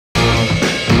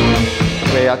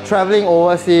When you're traveling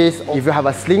overseas, if you have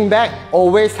a sling bag,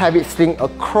 always have it sling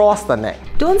across the neck.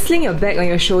 Don't sling your bag on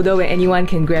your shoulder where anyone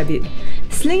can grab it.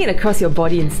 Sling it across your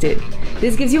body instead.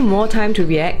 This gives you more time to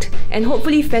react and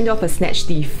hopefully fend off a snatch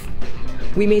thief.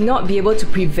 We may not be able to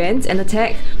prevent an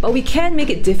attack, but we can make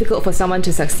it difficult for someone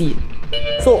to succeed.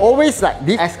 So always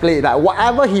de-escalate,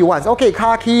 whatever he wants. Okay,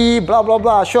 car key, blah blah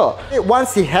blah, sure.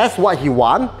 Once he has what he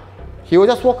wants, he will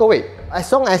just walk away. As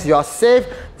long as you're safe,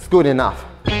 it's good enough.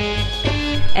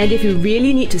 And if you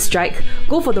really need to strike,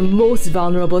 go for the most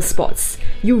vulnerable spots.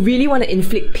 You really want to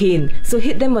inflict pain, so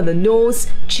hit them on the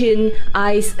nose, chin,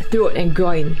 eyes, throat and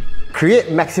groin.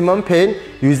 Create maximum pain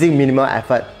using minimal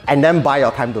effort and then buy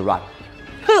your time to run.